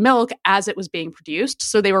the milk as it was being produced.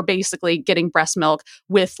 So they were basically getting breast milk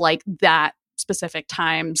with like that specific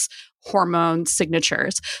time's hormone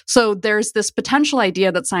signatures. So there's this potential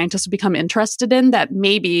idea that scientists have become interested in that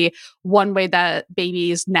maybe one way that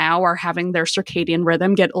babies now are having their circadian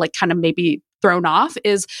rhythm get like kind of maybe thrown off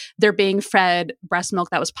is they're being fed breast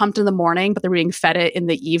milk that was pumped in the morning, but they're being fed it in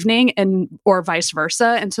the evening or vice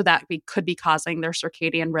versa. And so that could be causing their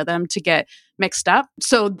circadian rhythm to get mixed up.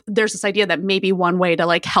 So there's this idea that maybe one way to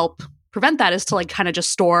like help prevent that is to like kind of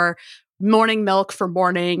just store morning milk for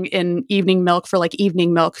morning and evening milk for like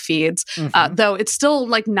evening milk feeds, though it's still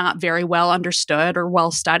like not very well understood or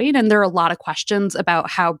well studied. And there are a lot of questions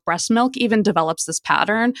about how breast milk even develops this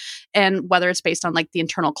pattern and whether it's based on like the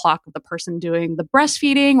internal clock of the person doing the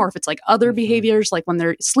breastfeeding or if it's like other behaviors like when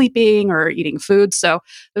they're sleeping or eating food. So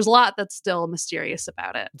there's a lot that's still mysterious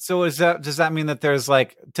about it. So does that mean that there's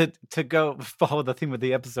like to go follow the theme of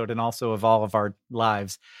the episode and also of all of our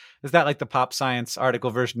lives? Is that like the Pop Science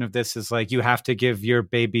article version of this is like you have to give your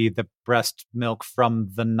baby the breast milk from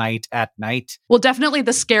the night at night? Well, definitely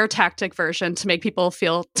the scare tactic version to make people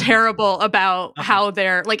feel terrible about how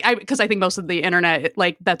they're like, because I think most of the internet,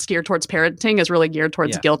 like that's geared towards parenting is really geared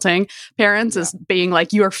towards guilting parents is being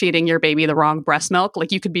like, you are feeding your baby the wrong breast milk.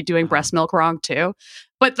 Like you could be doing breast milk wrong too.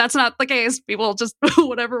 But that's not the case. People just,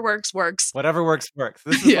 whatever works. Whatever works.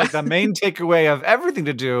 This is like the main takeaway of everything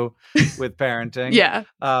to do with parenting. Yeah.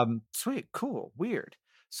 Sweet, cool, weird.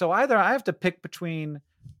 So either I have to pick between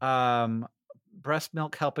breast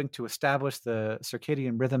milk helping to establish the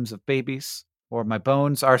circadian rhythms of babies, or my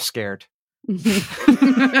bones are scared. Losing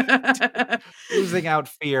out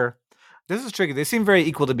fear. This is tricky. They seem very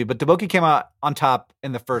equal to me, but Deboki came out on top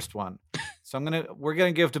in the first one. So we're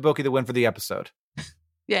gonna give Deboki the win for the episode.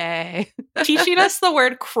 Yay. Teaching us the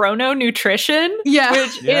word chrononutrition,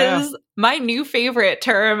 which is my new favorite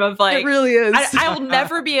term of like, it really is. I will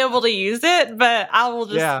never be able to use it, but I will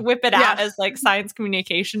just whip it out as like science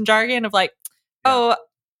communication jargon of like, oh,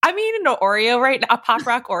 I'm eating an Oreo right now, a Pop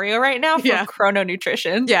Rock Oreo right now from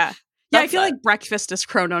chrononutrition. Yeah. Yeah, I feel like breakfast is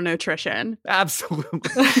chrononutrition. Absolutely.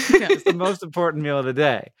 It's the most important meal of the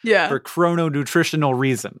day. Yeah. For chrononutritional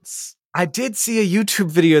reasons. I did see a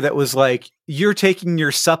YouTube video that was like, you're taking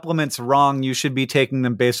your supplements wrong. You should be taking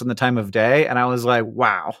them based on the time of day. And I was like,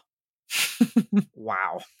 wow.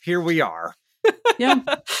 Wow. Here we are. Yeah.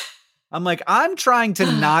 I'm like, I'm trying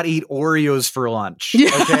to not eat Oreos for lunch.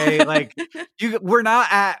 Okay. Like we're not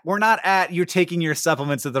at you're taking your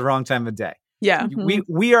supplements at the wrong time of day. Yeah.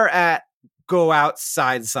 We are at go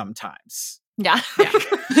outside sometimes. Yeah.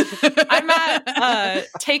 I'm at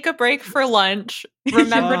take a break for lunch.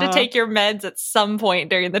 Remember to take your meds at some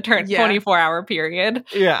point during the 24-hour period.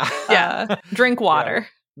 Yeah. Drink water. Yeah.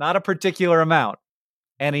 Not a particular amount.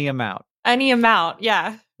 Any amount.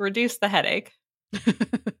 Yeah. Reduce the headache.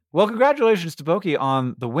 Well, congratulations to Boki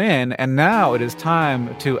on the win. And now it is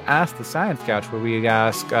time to Ask the Science Couch, where we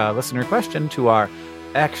ask a listener question to our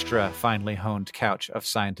extra finely honed couch of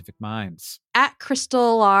scientific minds. At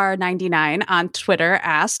CrystalR99 on Twitter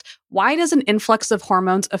asked, why does an influx of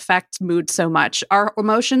hormones affect mood so much? Are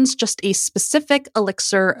emotions just a specific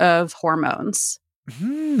elixir of hormones?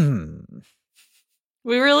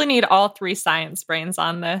 We really need all three science brains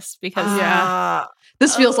on this because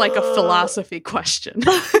this feels like a philosophy question.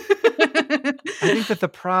 I think that the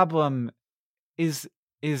problem is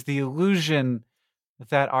the illusion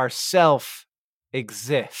that our self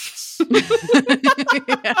exists.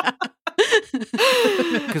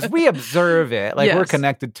 Because we observe it, like we're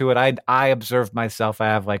connected to it. I observe myself. I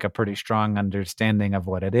have like a pretty strong understanding of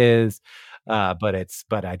what it is. But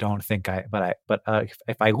I don't think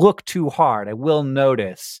if I look too hard, I will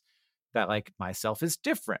notice that like myself is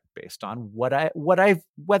different based on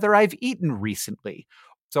whether I've eaten recently.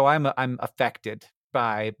 So I'm affected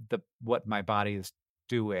by what my body is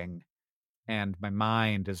doing, and my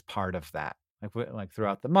mind is part of that. Like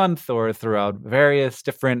throughout the month or throughout various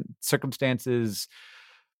different circumstances,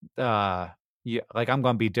 like I'm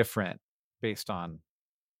going to be different based on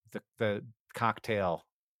the cocktail,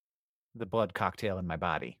 the blood cocktail in my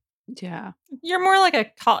body. Yeah. You're more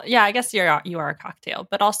like I guess you are a cocktail,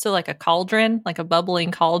 but also like a cauldron, like a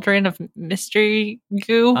bubbling cauldron of mystery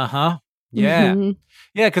goo. Uh-huh. Yeah. Mm-hmm.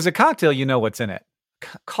 Yeah, because a cocktail, you know what's in it.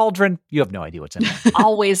 Cauldron, you have no idea what's in it.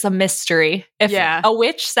 Always a mystery. If a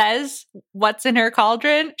witch says what's in her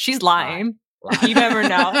cauldron, she's lying. You never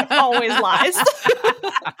know. Always lies.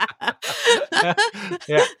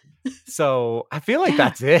 Yeah. So I feel like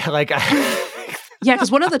that's it. Like yeah,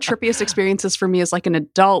 because one of the trippiest experiences for me as like an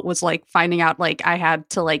adult was like finding out like I had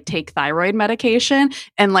to like take thyroid medication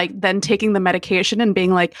and like then taking the medication and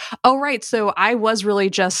being like, oh, right. So I was really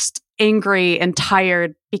just angry and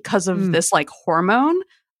tired because of this like hormone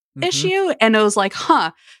issue. And it was like,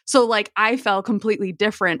 so like I felt completely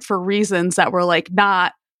different for reasons that were like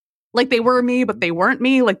not like they were me, but they weren't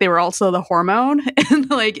me. Like they were also the hormone. And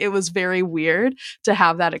like it was very weird to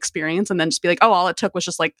have that experience and then just be like, oh, all it took was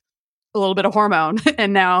just like a little bit of hormone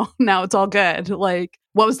and now it's all good. Like,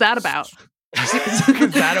 what was that about? Is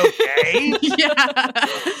that okay?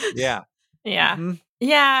 Yeah. Mm-hmm.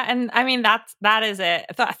 Yeah, and I mean that is it.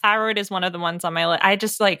 Thyroid is one of the ones on my list. I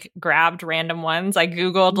just like grabbed random ones. I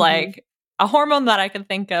googled like a hormone that I could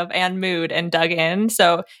think of and mood and dug in.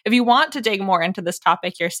 So if you want to dig more into this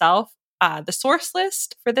topic yourself, the source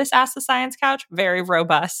list for this Ask the Science Couch very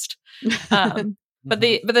robust. But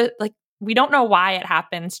the like we don't know why it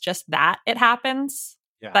happens. Just that it happens.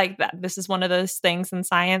 Yeah. Like that. This is one of those things in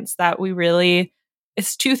science that we really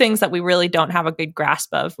it's two things that we really don't have a good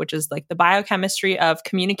grasp of, which is like the biochemistry of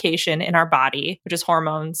communication in our body, which is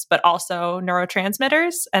hormones, but also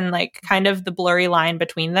neurotransmitters, and like kind of the blurry line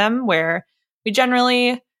between them, where we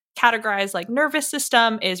generally categorize like nervous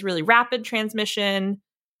system is really rapid transmission,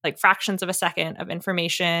 like fractions of a second of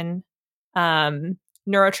information.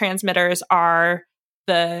 Neurotransmitters are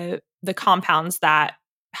the compounds that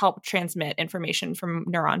help transmit information from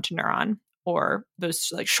neuron to neuron, or those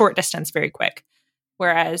like short distance, very quick.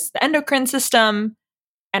 Whereas the endocrine system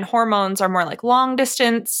and hormones are more like long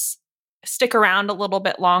distance, stick around a little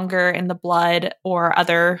bit longer in the blood or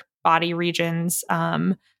other body regions,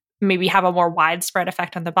 maybe have a more widespread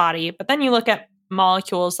effect on the body. But then you look at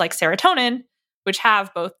molecules like serotonin, which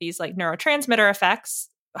have both these like neurotransmitter effects,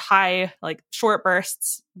 high, like short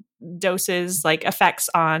bursts, doses, like effects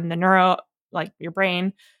on the like your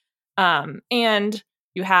brain. And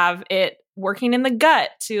you have it working in the gut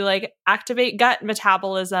to like activate gut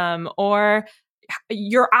metabolism, or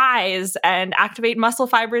your eyes and activate muscle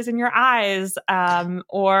fibers in your eyes,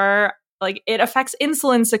 or like it affects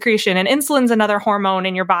insulin secretion, and insulin's another hormone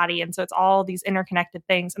in your body. And so it's all these interconnected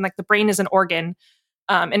things. And like the brain is an organ,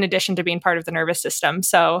 in addition to being part of the nervous system.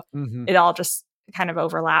 So it all just kind of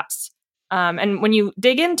overlaps. And when you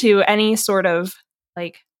dig into any sort of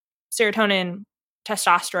like serotonin,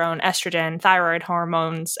 testosterone, estrogen, thyroid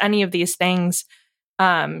hormones, any of these things,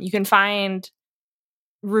 you can find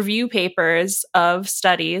review papers of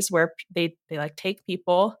studies where they like take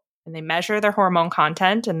people and they measure their hormone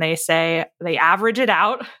content, and they say, they average it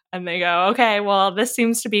out, and they go, okay, well, this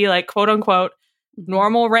seems to be like quote unquote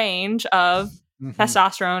normal range of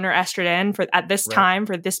testosterone or estrogen for at this time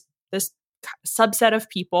for this subset of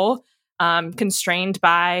people, constrained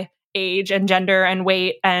by age and gender and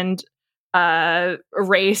weight and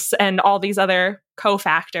race and all these other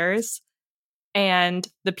cofactors. And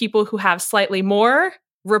the people who have slightly more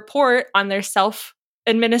report on their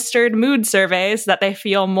self-administered mood surveys that they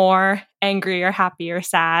feel more angry or happy or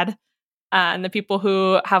sad. And the people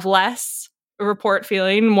who have less report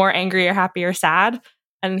feeling more angry or happy or sad.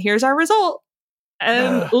 And here's our result.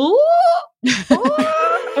 And what do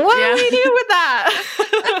we do with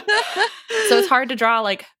that? So it's hard to draw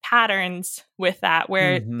like patterns with that,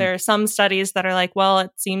 where there are some studies that are like, well,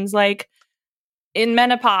 it seems like in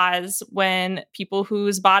menopause, when people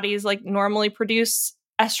whose bodies like normally produce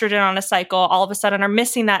estrogen on a cycle all of a sudden are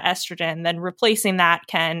missing that estrogen, then replacing that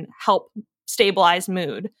can help stabilize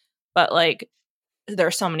mood. But like there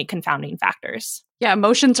are so many confounding factors. Yeah,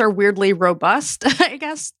 emotions are weirdly robust, I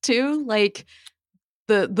guess, too. Like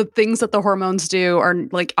the things that the hormones do are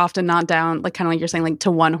like often not down, like kind of like you're saying, like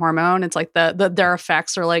to one hormone. It's like their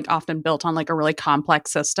effects are like often built on like a really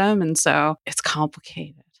complex system. And so it's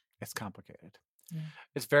complicated. It's complicated. Yeah.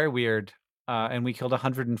 It's very weird. And we killed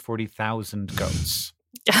 140,000 goats.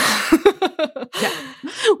 Yeah,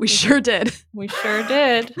 we sure did. We sure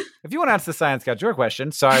did. If you want to ask the Science Couch your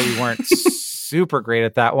question, sorry we weren't super great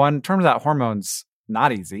at that one. Turns out hormones,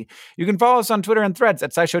 not easy. You can follow us on Twitter and Threads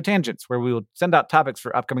at SciShow Tangents, where we will send out topics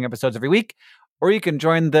for upcoming episodes every week. Or you can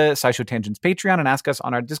join the SciShow Tangents Patreon and ask us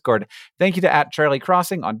on our Discord. Thank you to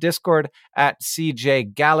 @CharlieCrossing on Discord,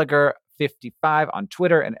 @CJ Gallagher 55 on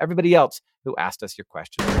Twitter, and everybody else who asked us your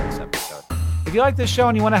questions in this episode. If you like this show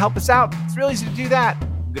and you want to help us out, it's really easy to do that.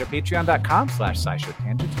 Go to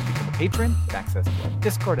patreon.com/SciShowTangents to become a patron, get access to our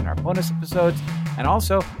Discord and our bonus episodes, and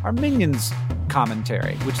also our Minions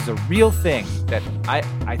commentary, which is a real thing that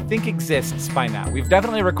I think exists by now. We've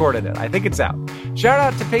definitely recorded it. I think it's out. Shout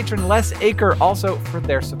out to patron Les Aker also for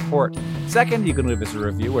their support. Second, you can leave us a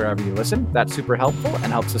review wherever you listen. That's super helpful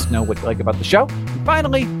and helps us know what you like about the show. And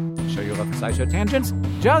finally, to show you love the SciShow Tangents,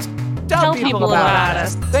 just tell people about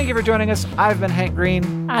us. Thank you for joining us. I've been Hank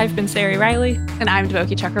Green. I've been Sari Riley. And I'm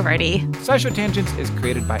Devoki Chakravarti. SciShow Tangents is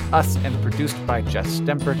created by us and produced by Jess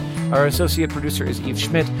Stempert. Our associate producer is Eve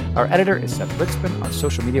Schmidt. Our editor is Seth Ritzman. Our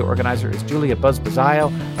social media organizer is Julia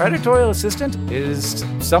Buzz-Bazzaio. Our editorial assistant is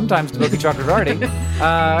sometimes Devoki Chakravarti,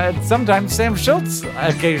 and sometimes Sam Schultz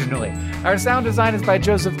occasionally. Our sound design is by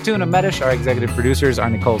Joseph Tuna Medish. Our executive producers are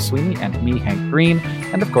Nicole Sweeney and me, Hank Green.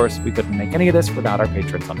 And of course, we couldn't make any of this without our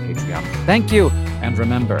patrons on Patreon. Thank you. And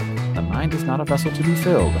remember, the mind is not a vessel to be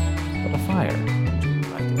filled, but a fire to be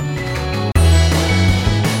lighted.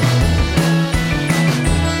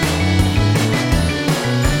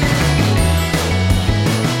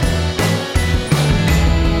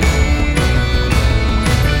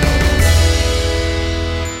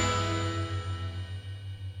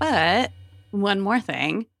 But one more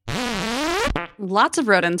thing. Lots of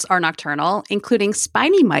rodents are nocturnal, including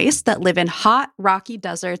spiny mice that live in hot, rocky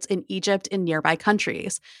deserts in Egypt and nearby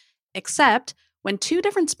countries. Except when two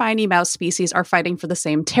different spiny mouse species are fighting for the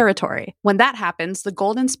same territory. When that happens, the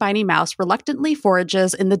golden spiny mouse reluctantly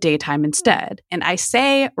forages in the daytime instead. And I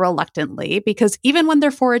say reluctantly because even when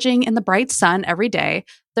they're foraging in the bright sun every day,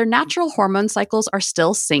 their natural hormone cycles are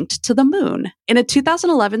still synced to the moon. In a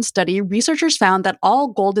 2011 study, researchers found that all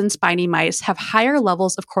golden spiny mice have higher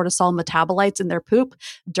levels of cortisol metabolites in their poop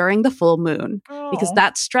during the full moon, because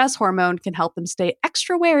that stress hormone can help them stay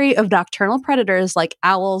extra wary of nocturnal predators like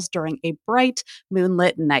owls during a bright,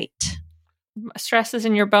 moonlit night. Stress is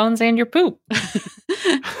in your bones and your poop.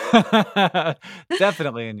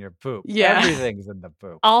 Definitely in your poop. Yeah. Everything's in the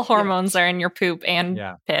poop. All hormones are in your poop and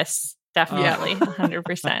Yeah. piss. Definitely.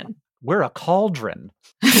 100%. We're a cauldron.